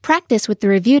practice with the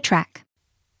review track.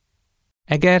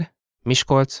 Eger,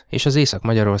 Miskolc és az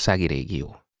észak-magyarországi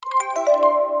régió.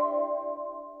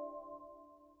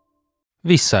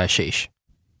 Visszaesés.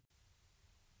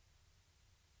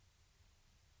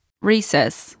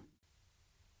 Recess.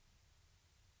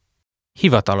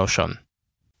 Hivatalosan.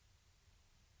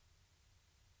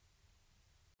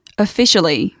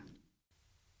 Officially.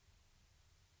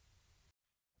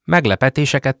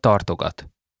 Meglepetéseket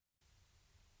tartogat.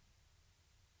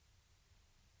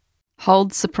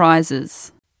 Hold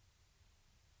surprises.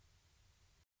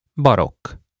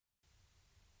 Barokk.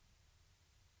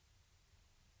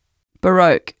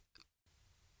 Baroque.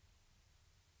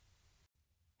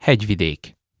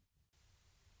 Hegyvidék.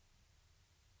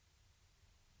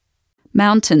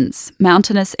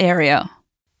 Mountainous area.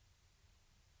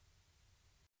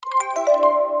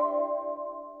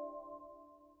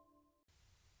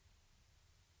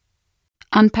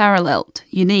 Unparalleled,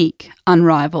 unique,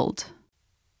 unrivaled.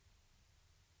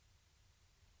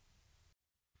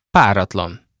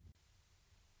 Páratlan.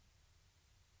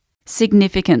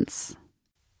 Significance.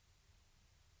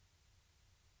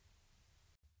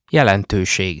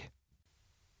 Jelentőség.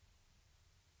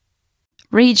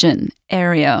 Region,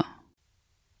 area.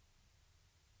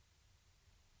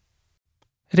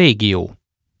 Régió.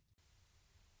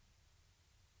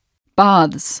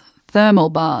 Baths, thermal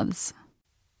baths.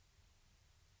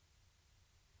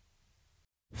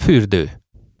 Fürdő.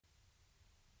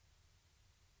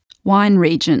 Wine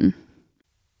region.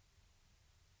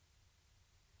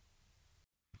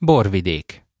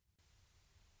 Borvidék.